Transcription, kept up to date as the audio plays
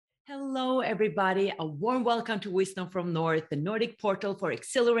Hello, everybody. A warm welcome to Wisdom from North, the Nordic portal for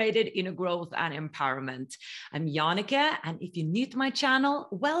accelerated inner growth and empowerment. I'm Jannike, and if you're new to my channel,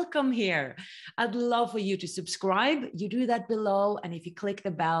 welcome here. I'd love for you to subscribe. You do that below, and if you click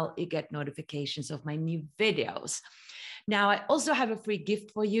the bell, you get notifications of my new videos. Now, I also have a free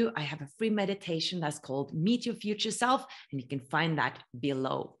gift for you. I have a free meditation that's called Meet Your Future Self, and you can find that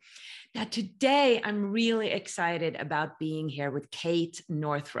below. Now, today, I'm really excited about being here with Kate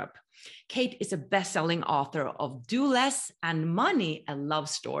Northrup. Kate is a best-selling author of Do Less and Money, a Love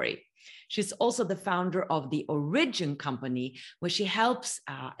Story. She's also the founder of the Origin Company, where she helps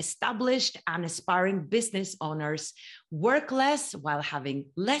established and aspiring business owners work less while having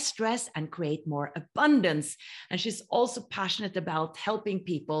less stress and create more abundance. And she's also passionate about helping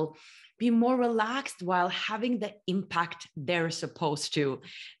people be more relaxed while having the impact they're supposed to.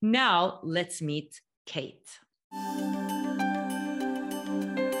 Now, let's meet Kate.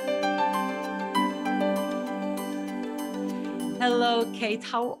 Hello, Kate.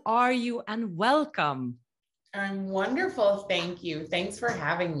 How are you? And welcome. I'm wonderful. Thank you. Thanks for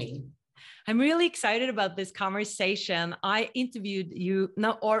having me. I'm really excited about this conversation. I interviewed you,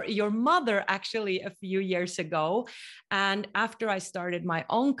 or your mother, actually, a few years ago. And after I started my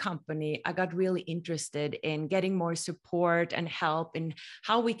own company, I got really interested in getting more support and help in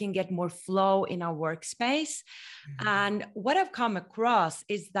how we can get more flow in our workspace. Mm-hmm. And what I've come across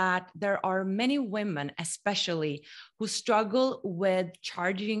is that there are many women, especially, who struggle with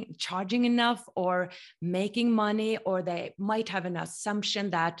charging enough or making money, or they might have an assumption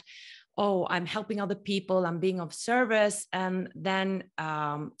that, oh, I'm helping other people, I'm being of service, and then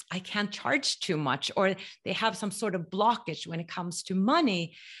I can't charge too much, or they have some sort of blockage when it comes to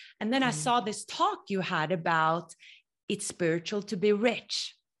money. And then I saw this talk you had about it's spiritual to be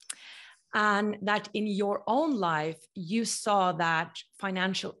rich, and that in your own life, you saw that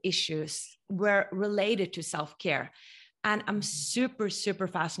financial issues were related to self-care. And I'm super, super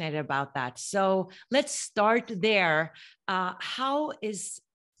fascinated about that. So let's start there. How is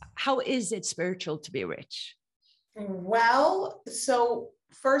it spiritual to be rich? Well, so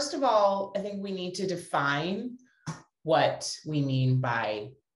first of all, I think we need to define what we mean by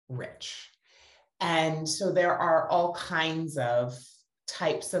rich. And so there are all kinds of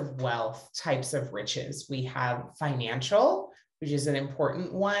types of wealth, types of riches. We have financial, which is an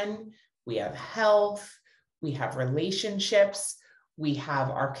important one. We have health, we have relationships, we have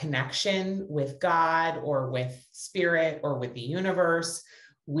our connection with God or with spirit or with the universe.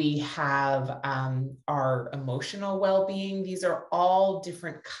 We have our emotional well-being. These are all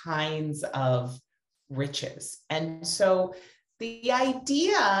different kinds of riches. And so the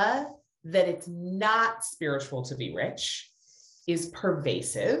idea that it's not spiritual to be rich is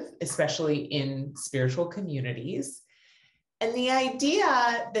pervasive, especially in spiritual communities. And the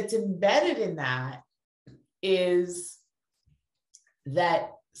idea that's embedded in that is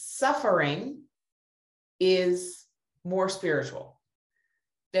that suffering is more spiritual.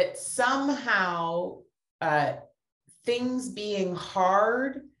 That somehow things being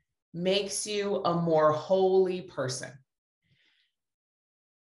hard makes you a more holy person.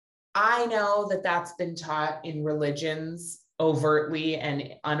 I know that that's been taught in religions overtly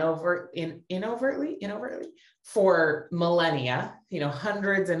and inovertly for millennia,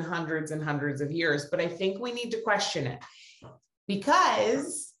 hundreds and hundreds and hundreds of years. But I think we need to question it,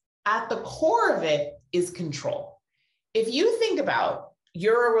 because at the core of it is control. If you think about,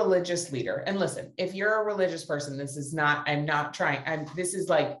 you're a religious leader. And listen, if you're a religious person, this is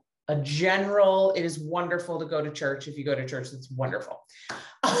like a general, it is wonderful to go to church. If you go to church, it's wonderful.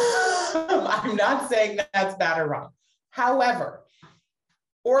 I'm not saying that that's bad or wrong. However,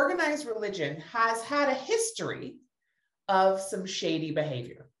 organized religion has had a history of some shady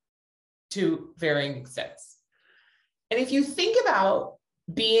behavior to varying extents. And if you think about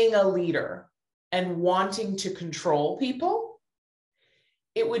being a leader and wanting to control people,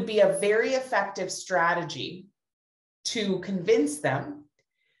 it would be a very effective strategy to convince them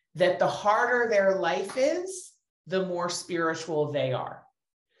that the harder their life is, the more spiritual they are.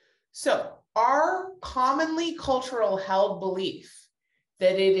 So our commonly cultural held belief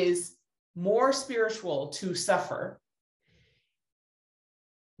that it is more spiritual to suffer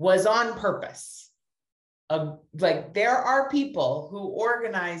was on purpose. Like there are people who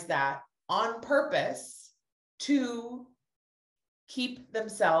organize that on purpose to keep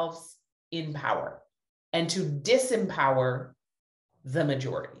themselves in power and to disempower the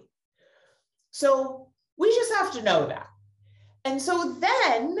majority. So we just have to know that. And so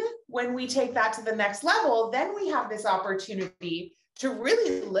then when we take that to the next level, then we have this opportunity to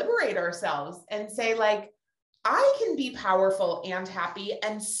really liberate ourselves and say, like, I can be powerful and happy,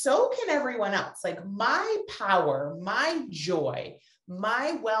 and so can everyone else. Like my power, my joy,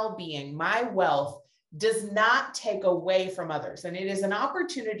 my well-being, my wealth does not take away from others. And it is an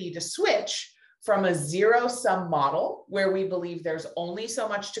opportunity to switch from a zero-sum model where we believe there's only so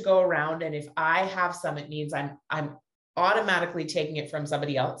much to go around. And if I have some, it means I'm automatically taking it from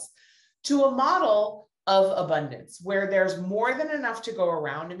somebody else, to a model of abundance where there's more than enough to go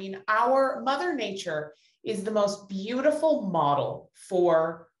around. I mean, our Mother Nature is the most beautiful model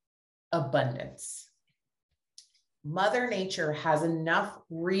for abundance. Mother Nature has enough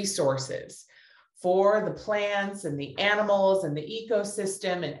resources for the plants and the animals and the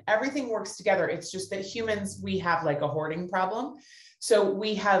ecosystem, and everything works together. It's just that humans, we have like a hoarding problem. So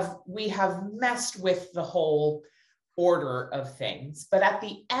we have messed with the whole order of things. But at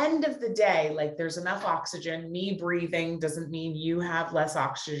the end of the day, like there's enough oxygen. Me breathing doesn't mean you have less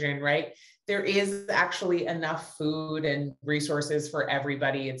oxygen, right? There is actually enough food and resources for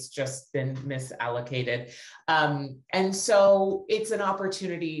everybody. It's just been misallocated. And so it's an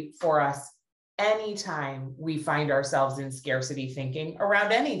opportunity for us anytime we find ourselves in scarcity thinking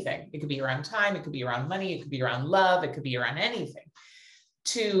around anything. It could be around time, it could be around money, it could be around love, it could be around anything,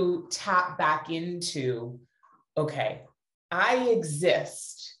 to tap back into, okay, I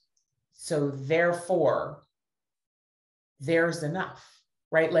exist, so therefore there's enough,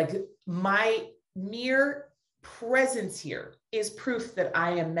 right? Like my mere presence here is proof that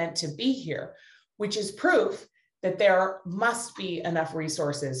I am meant to be here, which is proof that there must be enough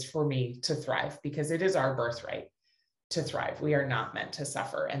resources for me to thrive, because it is our birthright to thrive. We are not meant to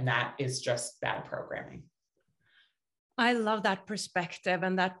suffer, and that is just bad programming. I love that perspective,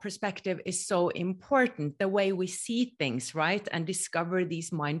 and that perspective is so important, the way we see things, right? And discover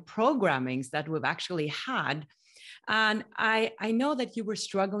these mind programmings that we've actually had. And I know that you were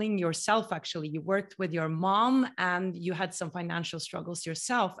struggling yourself, actually. You worked with your mom and you had some financial struggles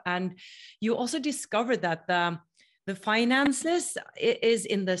yourself. And you also discovered that the finances is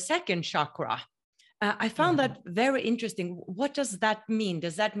in the second chakra. I found that very interesting. What does that mean?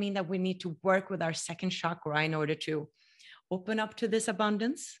 Does that mean that we need to work with our second chakra in order to open up to this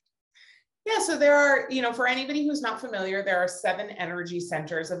abundance? Yeah, so there are, for anybody who's not familiar, there are 7 energy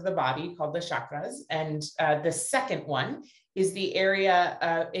centers of the body called the chakras. And the second one is the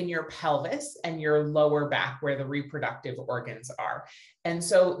area in your pelvis and your lower back where the reproductive organs are. And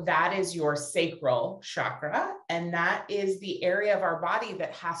so that is your sacral chakra. And that is the area of our body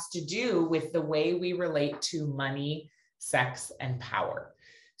that has to do with the way we relate to money, sex, and power.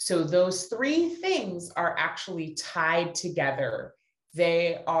 So those 3 things are actually tied together.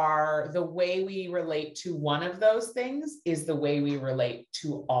 They are, the way we relate to one of those things is the way we relate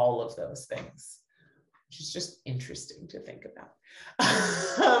to all of those things, which is just interesting to think about.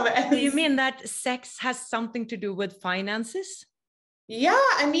 Do you mean that sex has something to do with finances? Yeah,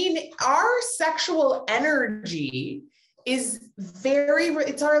 I mean, our sexual energy is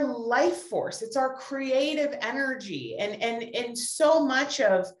it's our life force, it's our creative energy. And so much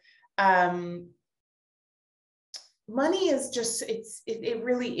of money is just, it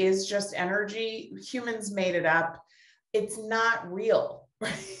really is just energy. Humans made it up. It's not real,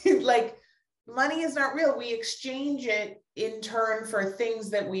 right? Like money is not real. We exchange it in turn for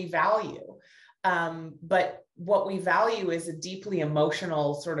things that we value. But what we value is a deeply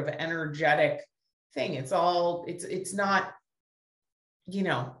emotional sort of energetic thing. It's not,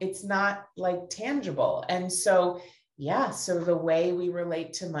 it's not like tangible. And so yeah, so the way we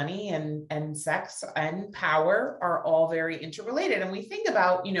relate to money and sex and power are all very interrelated. And we think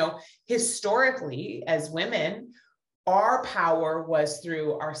about, historically as women, our power was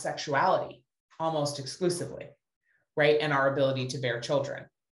through our sexuality almost exclusively, right? And our ability to bear children.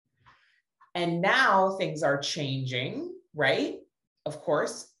 And now things are changing, right? Of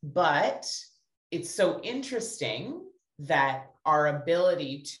course, but it's so interesting that our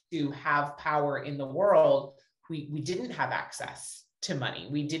ability to have power in the world, we didn't have access to money.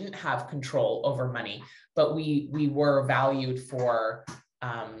 We didn't have control over money, but we were valued for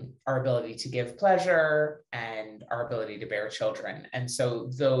our ability to give pleasure and our ability to bear children. And so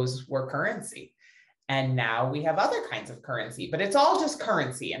those were currency. And now we have other kinds of currency, but it's all just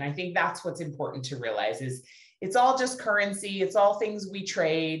currency. And I think that's what's important to realize is it's all just currency. It's all things we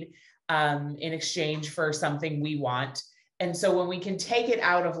trade in exchange for something we want. And so when we can take it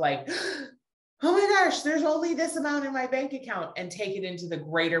out of like, oh my gosh, there's only this amount in my bank account, and take it into the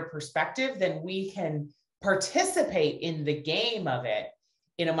greater perspective, then we can participate in the game of it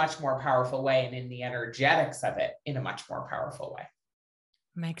in a much more powerful way, and in the energetics of it in a much more powerful way.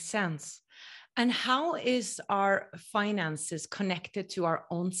 Makes sense. And how is our finances connected to our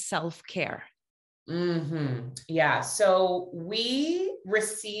own self-care? Yeah. So we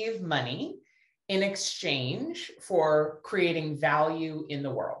receive money in exchange for creating value in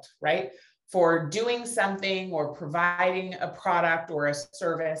the world, right? For doing something or providing a product or a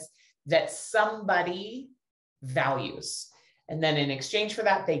service that somebody values. And then in exchange for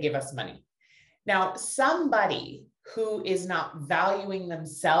that, they give us money. Now, somebody who is not valuing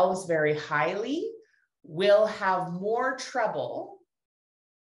themselves very highly will have more trouble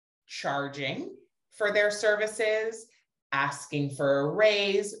charging for their services, asking for a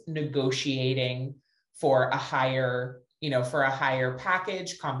raise, negotiating for a higher, for a higher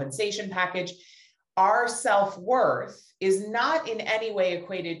package, compensation package. Our self-worth is not in any way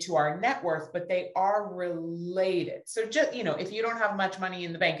equated to our net worth, but they are related. So just, if you don't have much money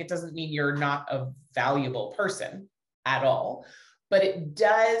in the bank, it doesn't mean you're not a valuable person at all, but it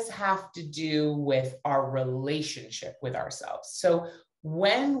does have to do with our relationship with ourselves. So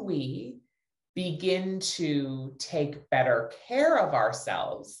when we begin to take better care of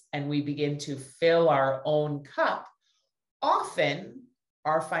ourselves and we begin to fill our own cup, often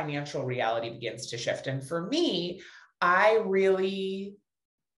our financial reality begins to shift. And for me, I really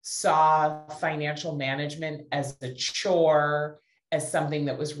saw financial management as a chore, as something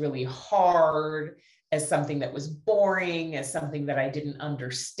that was really hard, as something that was boring, as something that I didn't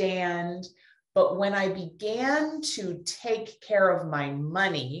understand. But when I began to take care of my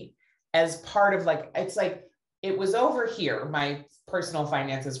money as part of it was over here, my personal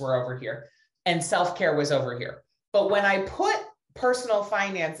finances were over here, and self-care was over here. But when I put personal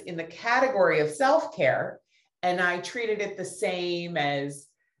finance in the category of self-care, and I treated it the same as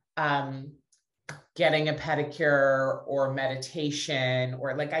getting a pedicure or meditation,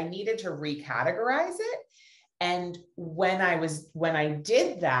 or I needed to recategorize it. And when I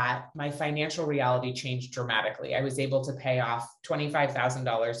did that, my financial reality changed dramatically. I was able to pay off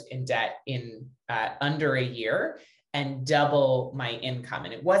 $25,000 in debt in under a year and double my income.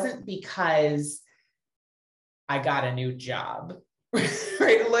 And it wasn't because I got a new job, right?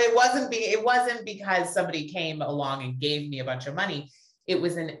 It wasn't because somebody came along and gave me a bunch of money. It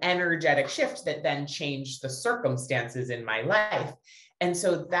was an energetic shift that then changed the circumstances in my life. And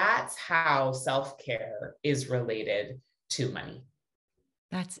so that's how self-care is related to money.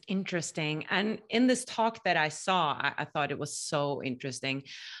 That's interesting. And in this talk that I saw, I thought it was so interesting.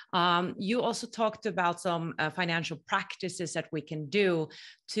 You also talked about some financial practices that we can do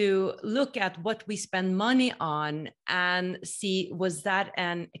to look at what we spend money on and see, was that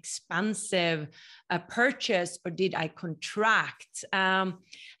an expensive purchase or did I contract?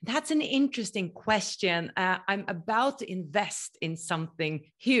 That's an interesting question. I'm about to invest in something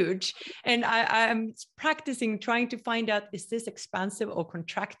huge and I'm practicing trying to find out, is this expensive or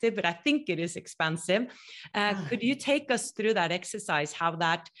contractive? But I think it is expensive. Could you take us through that exercise,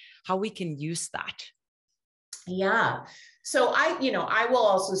 how we can use that? Yeah. So I will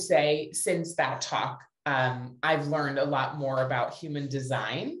also say, since that talk, I've learned a lot more about human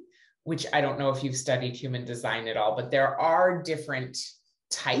design, which I don't know if you've studied human design at all, but there are different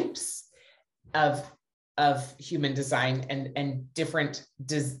types of human design and different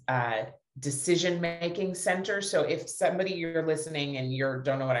decision-making centers. So if somebody you're listening and you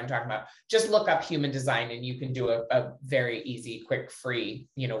don't know what I'm talking about, just look up human design and you can do a very easy, quick, free,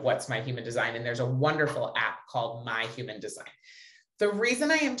 what's my human design? And there's a wonderful app called My Human Design. The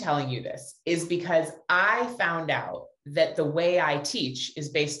reason I am telling you this is because I found out that the way I teach is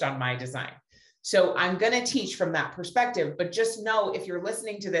based on my design. So I'm going to teach from that perspective, but just know if you're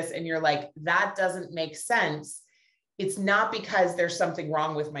listening to this and you're like, that doesn't make sense, it's not because there's something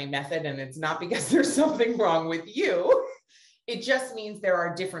wrong with my method, and it's not because there's something wrong with you. It just means there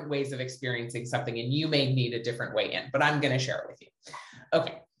are different ways of experiencing something, and you may need a different way in, but I'm going to share it with you.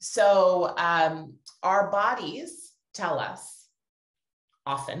 Okay. So our bodies tell us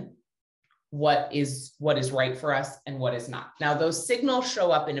often what is right for us and what is not. Now, those signals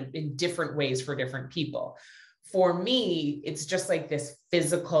show up in different ways for different people. For me, it's just like this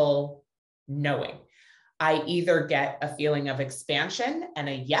physical knowing. I either get a feeling of expansion and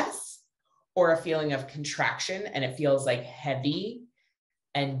a yes, or a feeling of contraction and it feels like heavy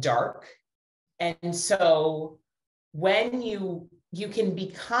and dark. And so when you can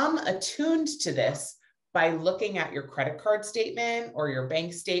become attuned to this by looking at your credit card statement or your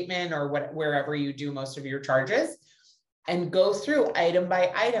bank statement or wherever you do most of your charges, and go through item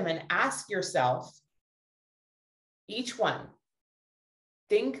by item and ask yourself, each one,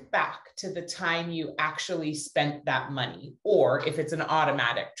 think back to the time you actually spent that money. Or if it's an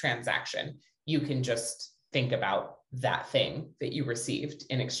automatic transaction, you can just think about that thing that you received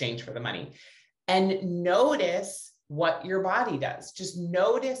in exchange for the money. And notice what your body does. Just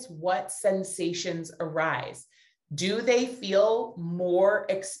notice what sensations arise. Do they feel more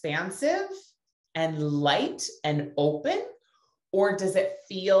expansive and light and open? Or does it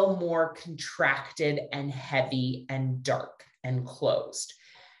feel more contracted and heavy and dark and closed?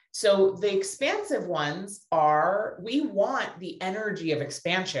 So the expansive ones are, we want the energy of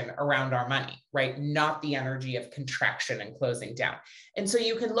expansion around our money, right? Not the energy of contraction and closing down. And so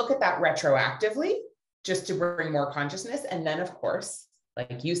you can look at that retroactively just to bring more consciousness. And then of course,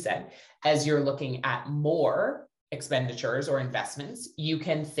 like you said, as you're looking at more expenditures or investments, you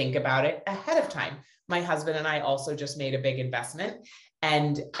can think about it ahead of time. My husband and I also just made a big investment.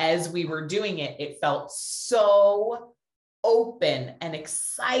 And as we were doing it, it felt so open and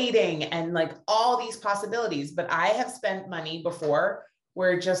exciting and like all these possibilities. But I have spent money before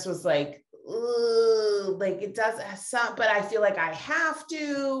where it just was like, like it does some, but I feel like I have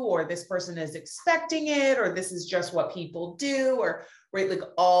to, or this person is expecting it, or this is just what people do, or right, like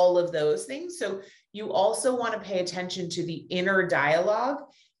all of those things. So you also want to pay attention to the inner dialogue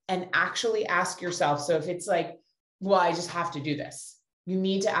and actually ask yourself. So if it's like, well, I just have to do this, you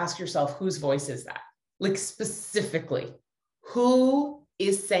need to ask yourself, whose voice is that? Like specifically, who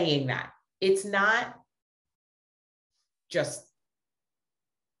is saying that? It's not just,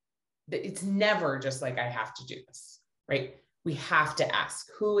 it's never just like, I have to do this, right? We have to ask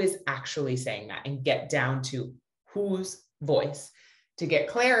who is actually saying that and get down to whose voice to get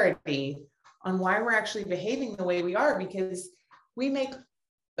clarity on why we're actually behaving the way we are, because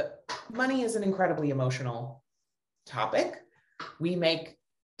money is an incredibly emotional topic. We make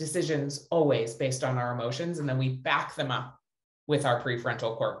decisions always based on our emotions, and then we back them up with our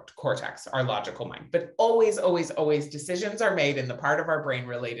prefrontal cortex, our logical mind. But always, always, always decisions are made in the part of our brain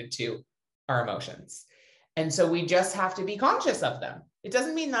related to our emotions. And so we just have to be conscious of them. It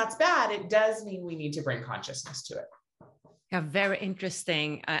doesn't mean that's bad. It does mean we need to bring consciousness to it. Yeah, very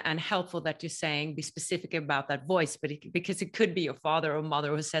interesting and helpful that you're saying be specific about that voice, but because it could be your father or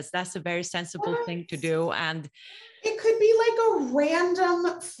mother who says that's a very sensible thing to do. And it could be like a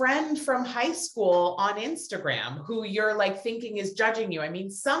random friend from high school on Instagram who you're like thinking is judging you. I mean,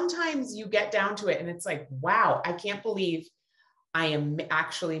 sometimes you get down to it and it's like, wow, I can't believe I am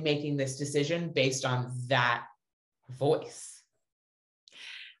actually making this decision based on that voice.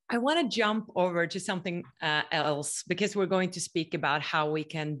 I want to jump over to something else, because we're going to speak about how we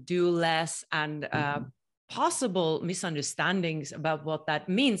can do less and possible misunderstandings about what that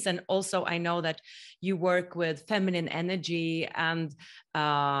means. And also, I know that you work with feminine energy and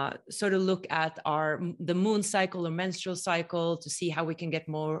sort of look at the moon cycle or menstrual cycle to see how we can get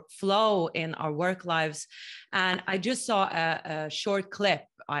more flow in our work lives. And I just saw a short clip,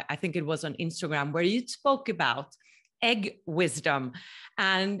 I think it was on Instagram, where you spoke about egg wisdom.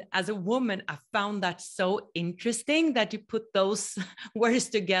 And as a woman, I found that so interesting that you put those words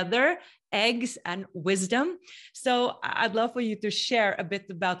together, eggs and wisdom. So I'd love for you to share a bit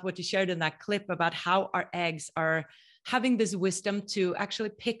about what you shared in that clip about how our eggs are having this wisdom to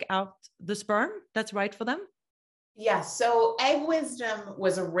actually pick out the sperm that's right for them. Yes. So egg wisdom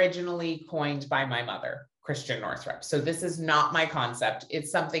was originally coined by my mother, Christian Northrup. So this is not my concept.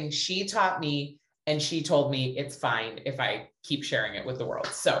 It's something she taught me. And she told me it's fine if I keep sharing it with the world.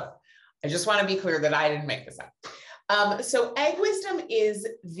 So I just want to be clear that I didn't make this up. So egg wisdom is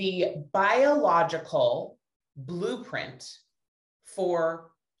the biological blueprint for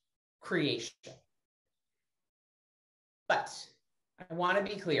creation. But I want to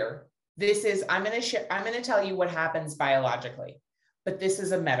be clear. This is, I'm going to tell you what happens biologically, but this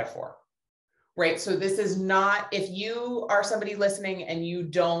is a metaphor, right? So this is not, if you are somebody listening and you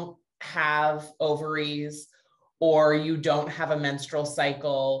don't have ovaries or you don't have a menstrual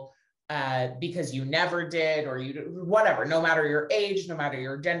cycle because you never did, or you whatever, no matter your age, no matter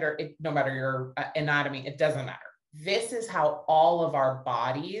your gender, no matter your anatomy, it doesn't matter. This is how all of our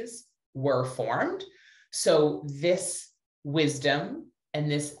bodies were formed. So this wisdom and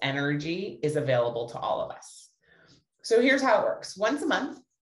this energy is available to all of us. So here's how it works. Once a month,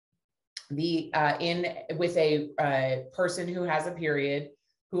 with a person who has a period,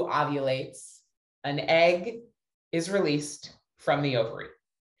 who ovulates, an egg is released from the ovary.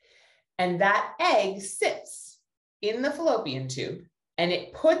 And that egg sits in the fallopian tube and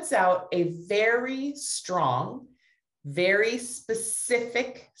it puts out a very strong, very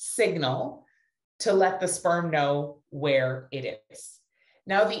specific signal to let the sperm know where it is.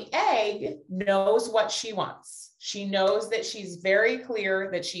 Now, the egg knows what she wants. She knows that she's very clear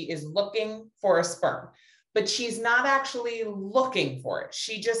that she is looking for a sperm, but she's not actually looking for it.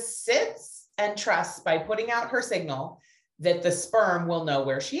 She just sits and trusts by putting out her signal that the sperm will know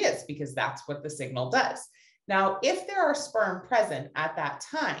where she is, because that's what the signal does. Now, if there are sperm present at that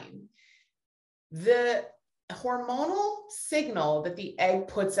time, the hormonal signal that the egg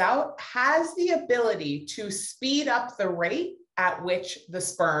puts out has the ability to speed up the rate at which the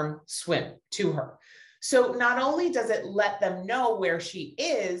sperm swim to her. So not only does it let them know where she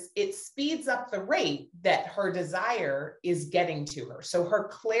is, it speeds up the rate that her desire is getting to her. So her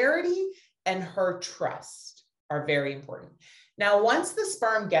clarity and her trust are very important. Now, once the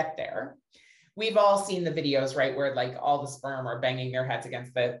sperm get there, we've all seen the videos, right? Where like all the sperm are banging their heads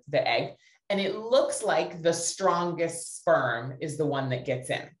against the egg. And it looks like the strongest sperm is the one that gets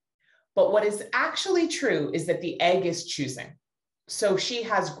in. But what is actually true is that the egg is choosing. So she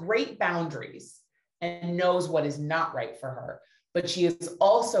has great boundaries and knows what is not right for her, but she is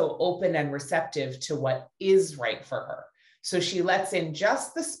also open and receptive to what is right for her. So she lets in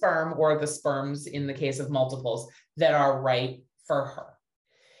just the sperm, or the sperms in the case of multiples, that are right for her.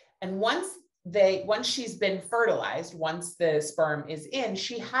 And once she's been fertilized, once the sperm is in,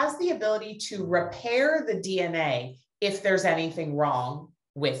 she has the ability to repair the DNA if there's anything wrong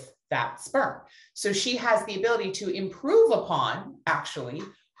with that sperm. So she has the ability to improve upon actually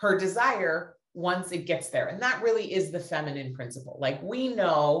her desire once it gets there. And that really is the feminine principle. Like, we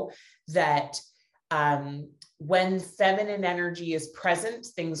know that when feminine energy is present,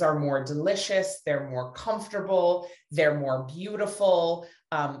 things are more delicious, they're more comfortable, they're more beautiful.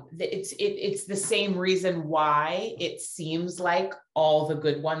 It's the same reason why it seems like all the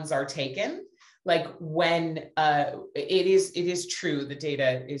good ones are taken. Like, when it is true, the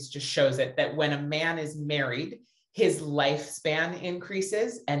data just shows it, that when a man is married, his lifespan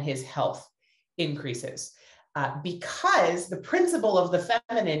increases and his health increases, because the principle of the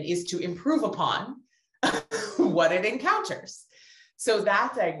feminine is to improve upon what it encounters. So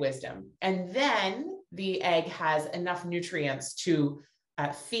that's egg wisdom. And then the egg has enough nutrients to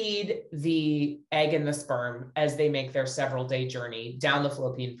feed the egg and the sperm as they make their several day journey down the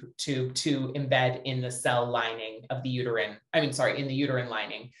fallopian tube to embed in the cell lining of the uterine, in the uterine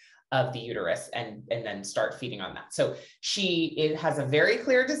lining of the uterus, and then start feeding on that. So it has a very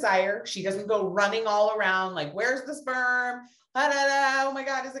clear desire. She doesn't go running all around like, where's the sperm? Oh my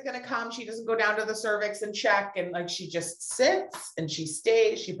God, is it going to come? She doesn't go down to the cervix and check. And like, she just sits and she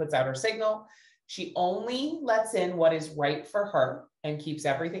stays, she puts out her signal. She only lets in what is right for her and keeps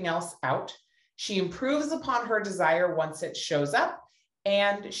everything else out. She improves upon her desire once it shows up,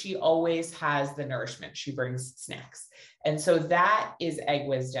 and she always has the nourishment. She brings snacks. And so that is egg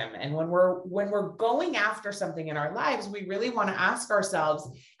wisdom. And when we're going after something in our lives, we really want to ask ourselves,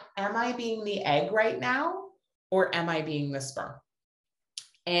 am I being the egg right now, or am I being the sperm?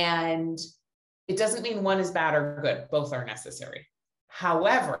 And it doesn't mean one is bad or good. Both are necessary.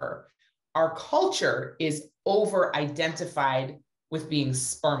 However, our culture is over-identified with being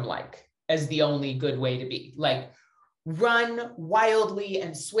sperm-like as the only good way to be. Like, run wildly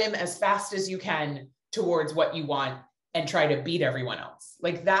and swim as fast as you can towards what you want and try to beat everyone else.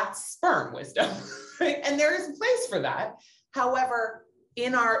 Like, that's sperm wisdom, right? And there is a place for that. However,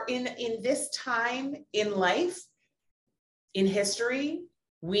 in this time in life, in history,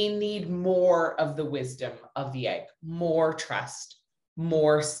 we need more of the wisdom of the egg, more trust,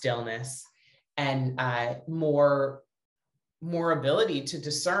 more stillness, and more ability to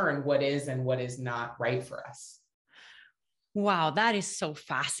discern what is and what is not right for us. Wow, that is so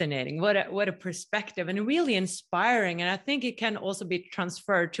fascinating. What a perspective, and really inspiring. And I think it can also be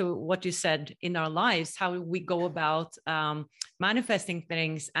transferred to what you said in our lives, how we go about manifesting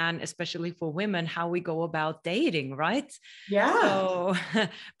things, and especially for women, how we go about dating, right? Yeah. So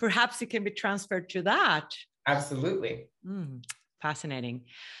perhaps it can be transferred to that. Absolutely. Fascinating.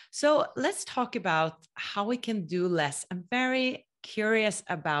 So let's talk about how we can do less. I'm very curious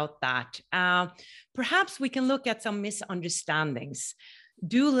about that. Perhaps we can look at some misunderstandings.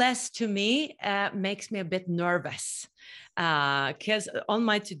 Do less to me makes me a bit nervous, because on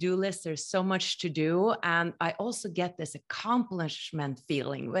my to-do list, there's so much to do. And I also get this accomplishment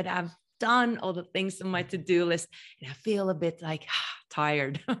feeling when I've done all the things on my to-do list, and I feel a bit like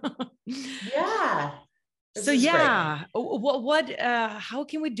tired. Yeah. So yeah, how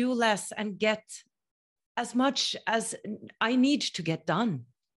can we do less and get as much as I need to get done?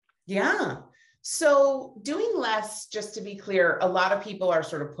 Yeah. So doing less, just to be clear, a lot of people are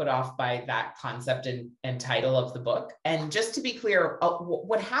sort of put off by that concept and title of the book. And just to be clear,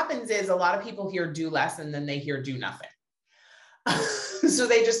 what happens is a lot of people hear do less and then they hear do nothing. So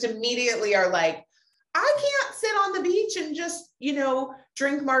they just immediately are like, I can't sit on the beach and just,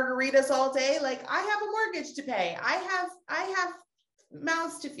 drink margaritas all day. Like, I have a mortgage to pay. I have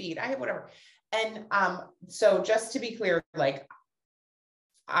mouths to feed. I have whatever. And so just to be clear, like,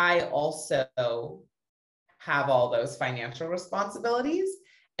 I also have all those financial responsibilities.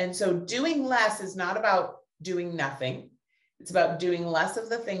 And so doing less is not about doing nothing. It's about doing less of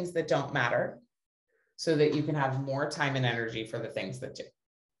the things that don't matter so that you can have more time and energy for the things that do.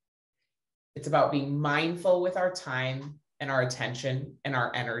 It's about being mindful with our time and our attention and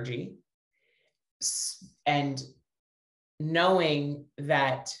our energy, and knowing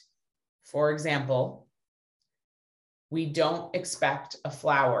that, for example, we don't expect a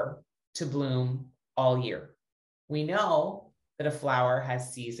flower to bloom all year. We know that a flower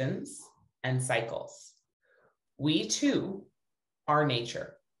has seasons and cycles. We too are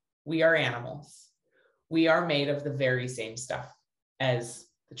nature. We are animals. We are made of the very same stuff as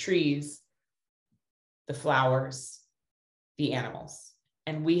the trees, the flowers, the animals.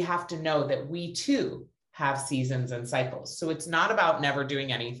 And we have to know that we too have seasons and cycles. So it's not about never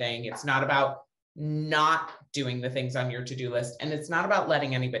doing anything. It's not about not doing the things on your to-do list. And it's not about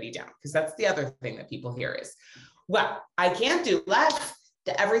letting anybody down, because that's the other thing that people hear is, well, I can't do less,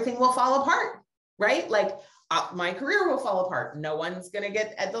 everything will fall apart, right? Like my career will fall apart. No one's going to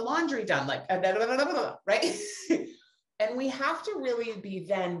get the laundry done, like, right? And we have to really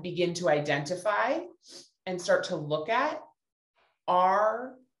begin to identify and start to look at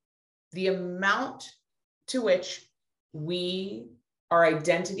the amount to which our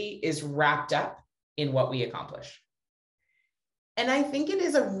identity is wrapped up in what we accomplish. And I think it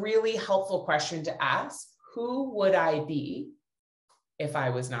is a really helpful question to ask: who would I be if I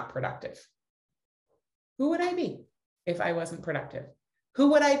was not productive? Who would I be if I wasn't productive?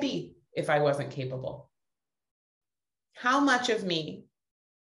 Who would I be if I wasn't capable? How much of me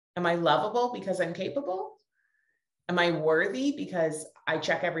am I lovable because I'm capable? Am I worthy because I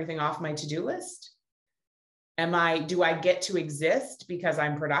check everything off my to-do list? Do I get to exist because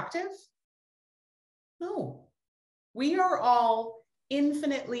I'm productive? No. We are all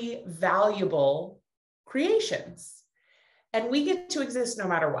infinitely valuable creations, and we get to exist no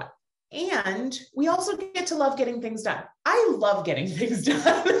matter what. And we also get to love getting things done. I love getting things done.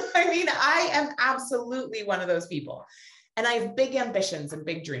 I mean, I am absolutely one of those people. And I have big ambitions and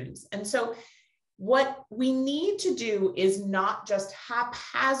big dreams. And so what we need to do is not just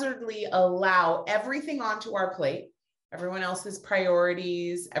haphazardly allow everything onto our plate, everyone else's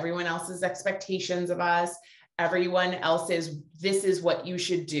priorities, everyone else's expectations of us, everyone else's, this is what you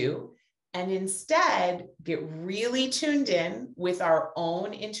should do. And instead get really tuned in with our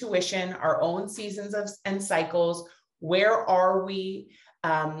own intuition, our own seasons and cycles. Where are we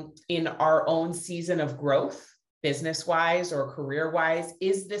in our own season of growth, business-wise or career-wise?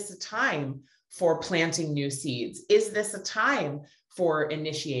 Is this a time for planting new seeds? Is this a time for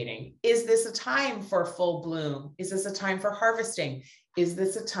initiating? Is this a time for full bloom? Is this a time for harvesting? Is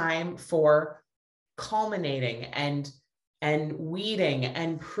this a time for culminating and weeding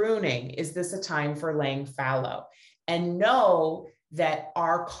and pruning? Is this a time for laying fallow? And know that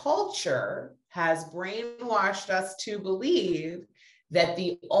our culture has brainwashed us to believe that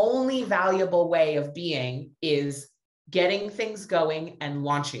the only valuable way of being is getting things going and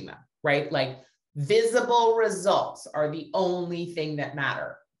launching them, right? Like visible results are the only thing that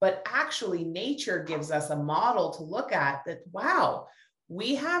matter. But actually, nature gives us a model to look at that, wow,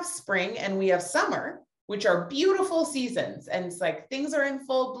 we have spring and we have summer, which are beautiful seasons. And it's like things are in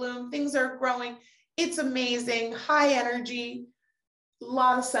full bloom, things are growing. It's amazing, high energy, a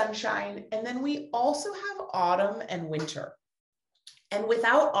lot of sunshine. And then we also have autumn and winter. And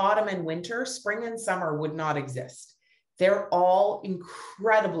without autumn and winter, spring and summer would not exist. They're all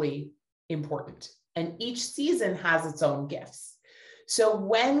incredibly important. And each season has its own gifts. So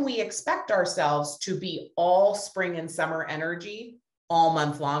when we expect ourselves to be all spring and summer energy all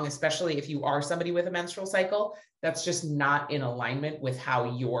month long, especially if you are somebody with a menstrual cycle, that's just not in alignment with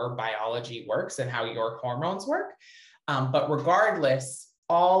how your biology works and how your hormones work. But regardless,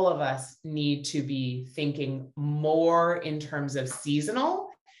 all of us need to be thinking more in terms of seasonal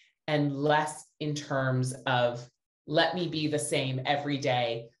and less in terms of, let me be the same every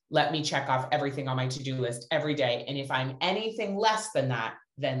day. Let me check off everything on my to-do list every day. And if I'm anything less than that,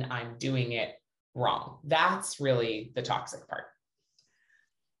 then I'm doing it wrong. That's really the toxic part.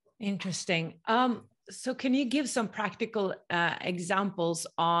 Interesting. So can you give some practical examples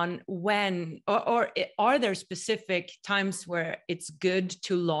on when, or are there specific times where it's good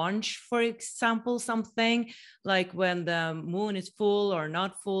to launch, for example, something like when the moon is full or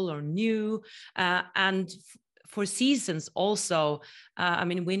not full or new, and for seasons also, I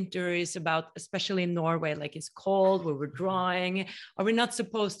mean, winter is about, especially in Norway, like it's cold, where we're drying. Are we not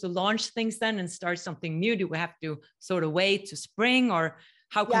supposed to launch things then and start something new? Do we have to sort of wait to spring, or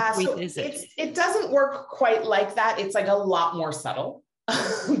how concrete is it? It doesn't work quite like that. It's like a lot more subtle.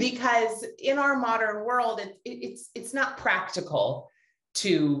 because in our modern world, it's not practical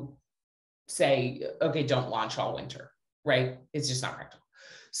to say, okay, don't launch all winter, right? It's just not practical.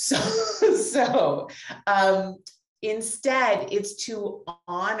 So instead, it's to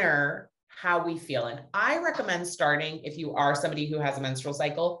honor how we feel. And I recommend starting, if you are somebody who has a menstrual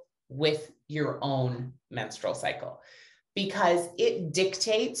cycle, with your own menstrual cycle, because it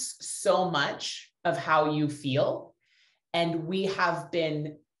dictates so much of how you feel. And we have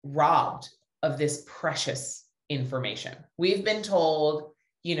been robbed of this precious information. We've been told,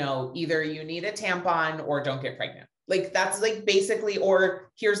 you know, either you need a tampon or don't get pregnant. Like that's like basically, or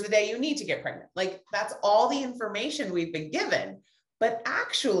here's the day you need to get pregnant. Like that's all the information we've been given. But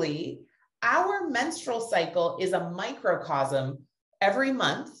actually, our menstrual cycle is a microcosm. Every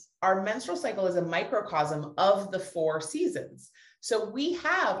month, our menstrual cycle is a microcosm of the 4 seasons. So we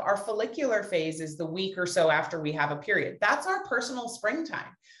have our follicular phase is the week or so after we have a period. That's our personal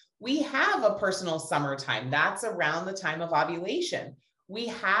springtime. We have a personal summertime. That's around the time of ovulation. We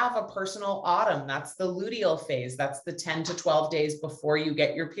have a personal autumn. That's the luteal phase. That's the 10 to 12 days before you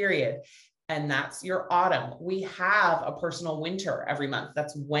get your period. And that's your autumn. We have a personal winter every month.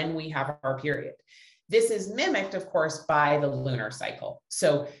 That's when we have our period. This is mimicked, of course, by the lunar cycle.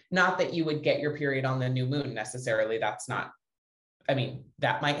 So not that you would get your period on the new moon necessarily. That's not, I mean,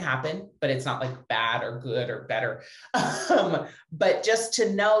 that might happen, but it's not like bad or good or better. But just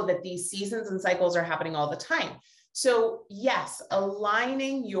to know that these seasons and cycles are happening all the time. So yes,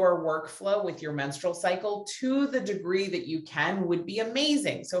 aligning your workflow with your menstrual cycle to the degree that you can would be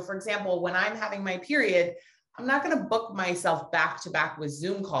amazing. So for example, when I'm having my period, I'm not going to book myself back to back with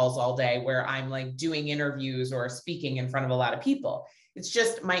Zoom calls all day where I'm like doing interviews or speaking in front of a lot of people. It's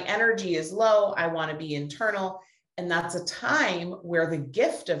just my energy is low. I want to be internal. And that's a time where the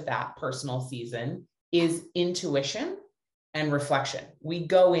gift of that personal season is intuition and reflection. We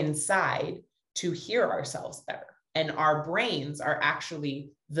go inside to hear ourselves better. And our brains are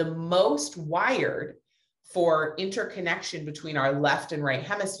actually the most wired for interconnection between our left and right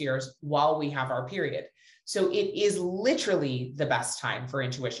hemispheres while we have our period. So it is literally the best time for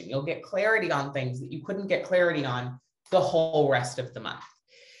intuition. You'll get clarity on things that you couldn't get clarity on the whole rest of the month.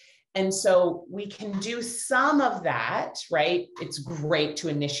 And so we can do some of that, right? It's great to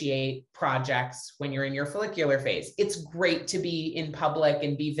initiate projects when you're in your follicular phase. It's great to be in public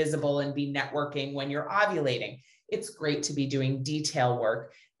and be visible and be networking when you're ovulating. It's great to be doing detail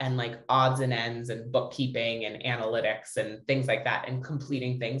work and like odds and ends and bookkeeping and analytics and things like that and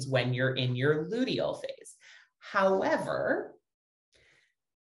completing things when you're in your luteal phase. However,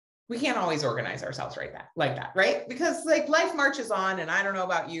 we can't always organize ourselves like that, right? Because like life marches on, and I don't know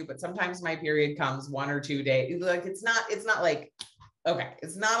about you, but sometimes my period comes 1 or 2 days. Like it's not like, okay,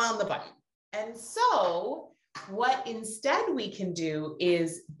 it's not on the button. And so what instead we can do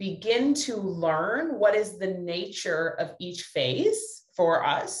is begin to learn what is the nature of each phase for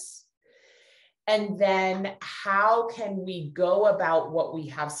us. And then how can we go about what we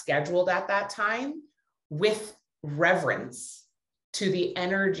have scheduled at that time with reverence to the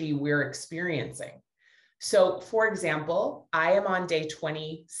energy we're experiencing. So for example, I am on day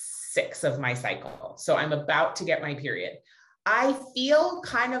 26 of my cycle. So I'm about to get my period. I feel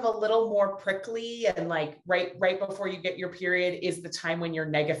kind of a little more prickly, and like right before you get your period is the time when your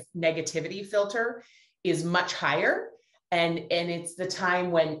negativity filter is much higher. And it's the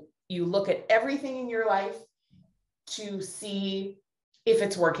time when you look at everything in your life to see if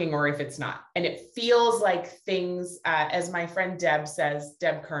it's working or if it's not. And it feels like things, as my friend Deb says,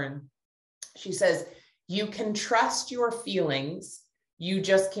 Deb Kern, she says, you can trust your feelings, you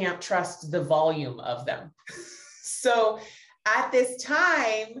just can't trust the volume of them. So at this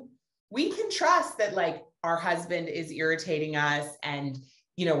time, we can trust that like our husband is irritating us and,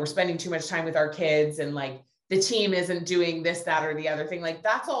 you know, we're spending too much time with our kids and like the team isn't doing this, that, or the other thing. Like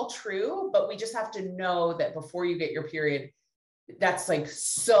that's all true, but we just have to know that before you get your period, that's like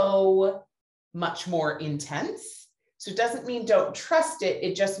so much more intense. So it doesn't mean don't trust it.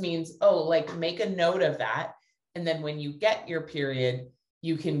 It just means, oh, like make a note of that. And then when you get your period,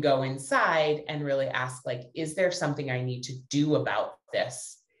 you can go inside and really ask, like, is there something I need to do about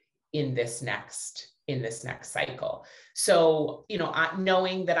this in this next cycle? So, you know,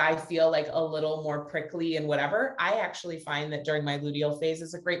 knowing that I feel like a little more prickly and whatever, I actually find that during my luteal phase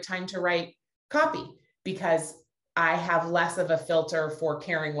is a great time to write copy because I have less of a filter for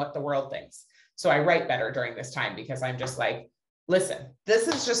caring what the world thinks. So I write better during this time because I'm just like, listen, this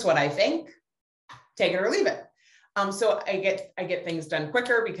is just what I think, take it or leave it. So I get things done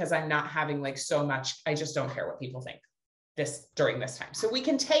quicker because I'm not having like so much, I just don't care what people think during this time. So we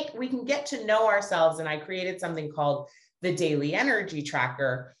can get to know ourselves. And I created something called the daily energy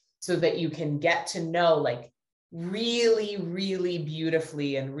tracker so that you can get to know like really, really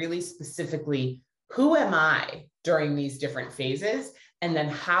beautifully and really specifically, who am I during these different phases? And then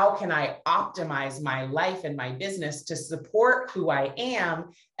how can I optimize my life and my business to support who I am,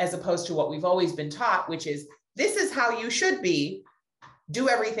 as opposed to what we've always been taught, which is this is how you should be. Do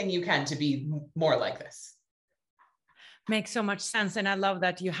everything you can to be more like this. Makes so much sense. And I love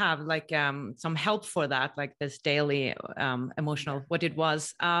that you have like some help for that, like this daily emotional, what it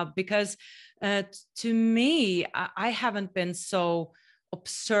was, because to me, I haven't been so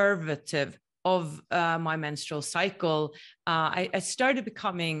observative of my menstrual cycle. I started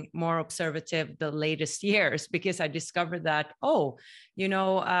becoming more observative the latest years because I discovered that,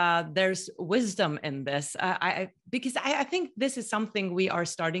 there's wisdom in this. Because I think this is something we are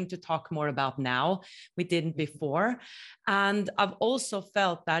starting to talk more about now. We didn't before. And I've also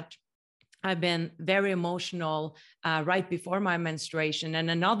felt that I've been very emotional right before my menstruation,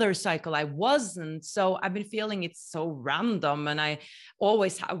 and another cycle I wasn't. So I've been feeling it's so random, and I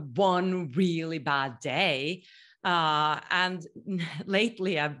always have one really bad day. And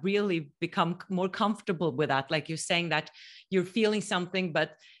lately, I've really become more comfortable with that. Like you're saying that you're feeling something,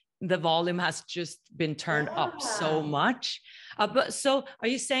 but the volume has just been turned up so much. But so are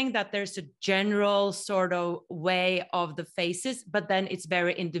you saying that there's a general sort of way of the phases, but then it's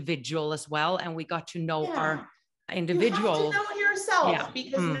very individual as well? And we got to know our individual. You have to know yourself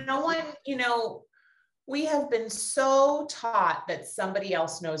because no one, we have been so taught that somebody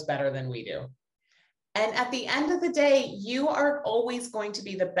else knows better than we do. And at the end of the day, you are always going to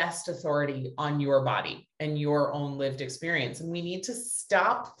be the best authority on your body and your own lived experience. And we need to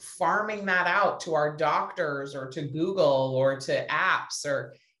stop farming that out to our doctors or to Google or to apps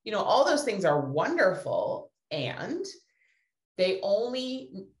or, all those things are wonderful. And they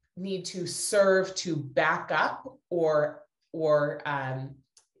only need to serve to back up or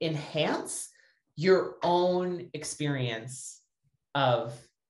enhance your own experience of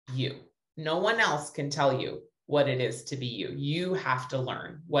you. No one else can tell you what it is to be you. You have to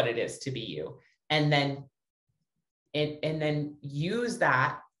learn what it is to be you, and then use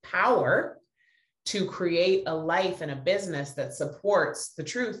that power to create a life and a business that supports the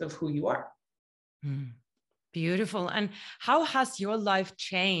truth of who you are. Beautiful. And how has your life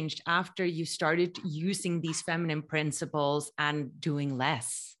changed after you started using these feminine principles and doing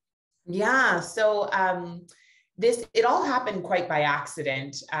less? Yeah. So, it all happened quite by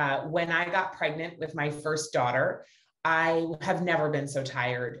accident. When I got pregnant with my first daughter, I have never been so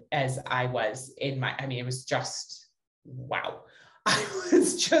tired as I was it was just, wow. I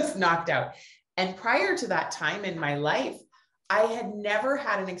was just knocked out. And prior to that time in my life, I had never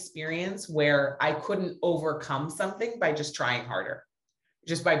had an experience where I couldn't overcome something by just trying harder,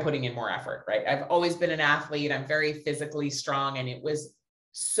 just by putting in more effort, right? I've always been an athlete. I'm very physically strong. And it was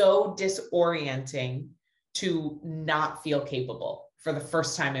so disorienting to not feel capable for the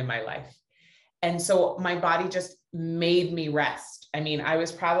first time in my life. And so my body just made me rest. I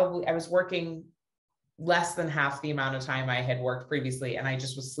was working less than half the amount of time I had worked previously. And I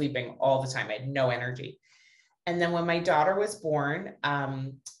just was sleeping all the time. I had no energy. And then when my daughter was born,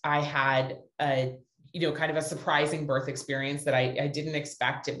 I had kind of a surprising birth experience that I didn't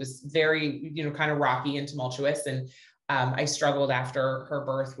expect. It was very, kind of rocky and tumultuous. And I struggled after her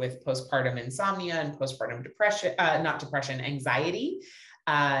birth with postpartum insomnia and postpartum anxiety,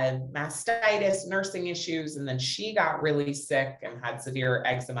 mastitis, nursing issues. And then she got really sick and had severe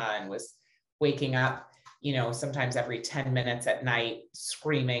eczema and was waking up, sometimes every 10 minutes at night,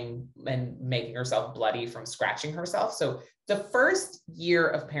 screaming and making herself bloody from scratching herself. So the first year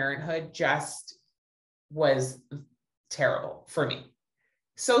of parenthood just was terrible for me.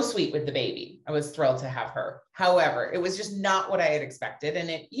 So sweet with the baby. I was thrilled to have her. However, it was just not what I had expected. And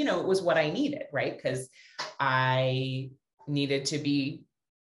it was what I needed, right? Because I needed to be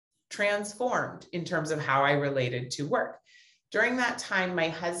transformed in terms of how I related to work. During that time, my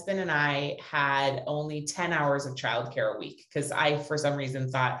husband and I had only 10 hours of childcare a week because I, for some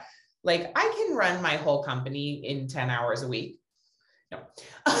reason, thought, like, I can run my whole company in 10 hours a week. No.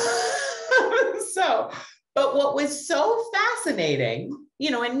 But what was so fascinating,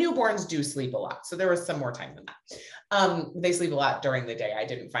 and newborns do sleep a lot. So there was some more time than that. They sleep a lot during the day. I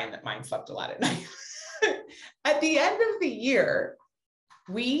didn't find that mine slept a lot at night. At the end of the year,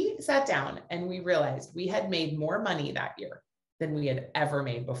 we sat down and we realized we had made more money that year than we had ever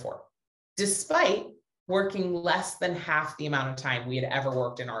made before, despite working less than half the amount of time we had ever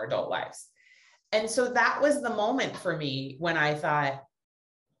worked in our adult lives. And so that was the moment for me when I thought,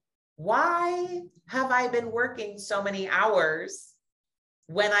 why have I been working so many hours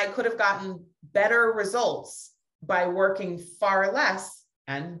when I could have gotten better results by working far less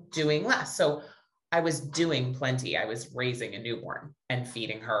and doing less. So I was doing plenty. I was raising a newborn and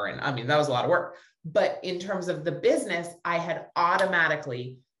feeding her. And I mean, that was a lot of work. But in terms of the business, I had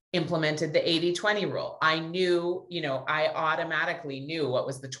automatically implemented the 80-20 rule. I knew, I automatically knew what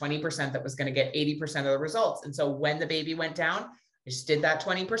was the 20% that was going to get 80% of the results. And so when the baby went down, I just did that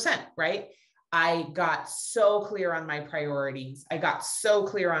 20%, right? I got so clear on my priorities. I got so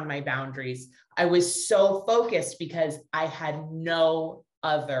clear on my boundaries. I was so focused because I had no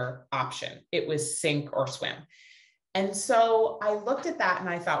other option. It was sink or swim. And so I looked at that and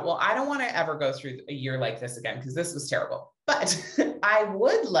I thought, well, I don't want to ever go through a year like this again, because this was terrible. But I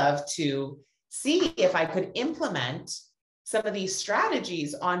would love to see if I could implement some of these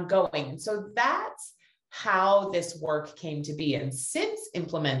strategies ongoing. And so that's how this work came to be. And since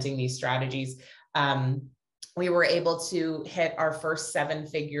implementing these strategies, we were able to hit our first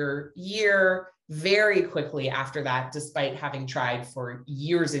 7-figure year very quickly after that, despite having tried for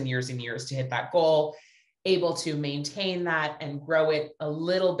years and years and years to hit that goal, able to maintain that and grow it a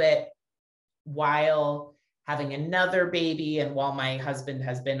little bit while having another baby. And while my husband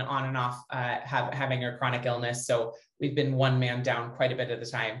has been on and off having a chronic illness. So we've been one man down quite a bit of the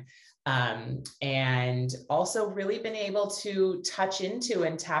time. And also really been able to touch into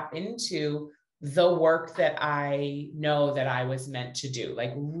and tap into the work that I know that I was meant to do,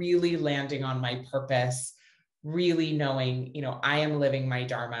 like really landing on my purpose, really knowing, I am living my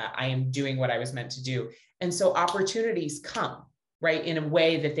dharma, I am doing what I was meant to do. And so opportunities come, right, in a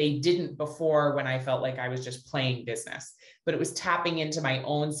way that they didn't before, when I felt like I was just playing business. But it was tapping into my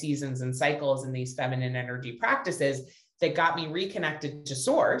own seasons and cycles and these feminine energy practices that got me reconnected to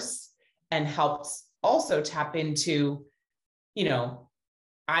source and helped also tap into,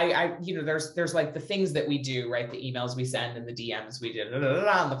 there's like the things that we do, right? The emails we send and the DMs we do,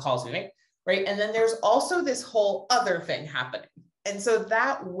 and the calls we make, right? And then there's also this whole other thing happening. And so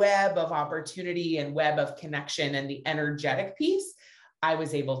that web of opportunity and web of connection and the energetic piece, I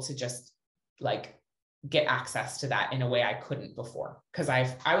was able to just like get access to that in a way I couldn't before, because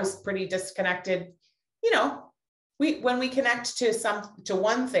I was pretty disconnected. When we connect to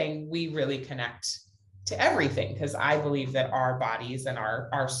one thing, we really connect to everything, because I believe that our bodies and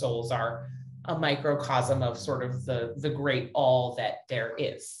our souls are a microcosm of sort of the great all that there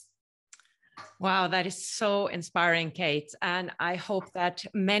is. Wow, that is so inspiring, Kate. And I hope that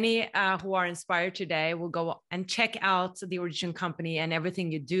many who are inspired today will go and check out the Origin Company and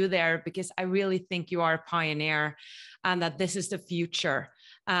everything you do there, because I really think you are a pioneer and that this is the future,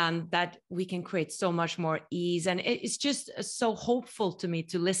 and that we can create so much more ease. And it's just so hopeful to me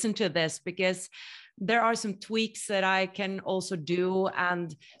to listen to this, because there are some tweaks that I can also do,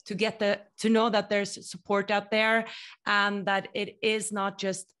 and to know that there's support out there, and that it is not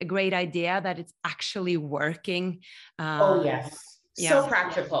just a great idea, that it's actually working. Oh yes. So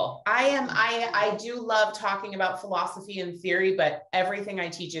practical. I do love talking about philosophy and theory, but everything I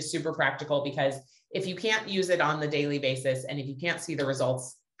teach is super practical, because if you can't use it on the daily basis, and if you can't see the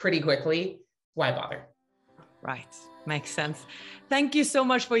results pretty quickly, why bother? Right. Makes sense. Thank you so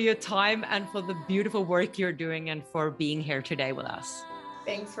much for your time and for the beautiful work you're doing, and for being here today with us.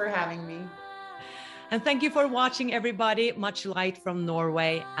 Thanks for having me. And thank you for watching, everybody. Much light from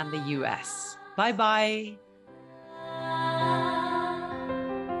Norway and the US. Bye-bye.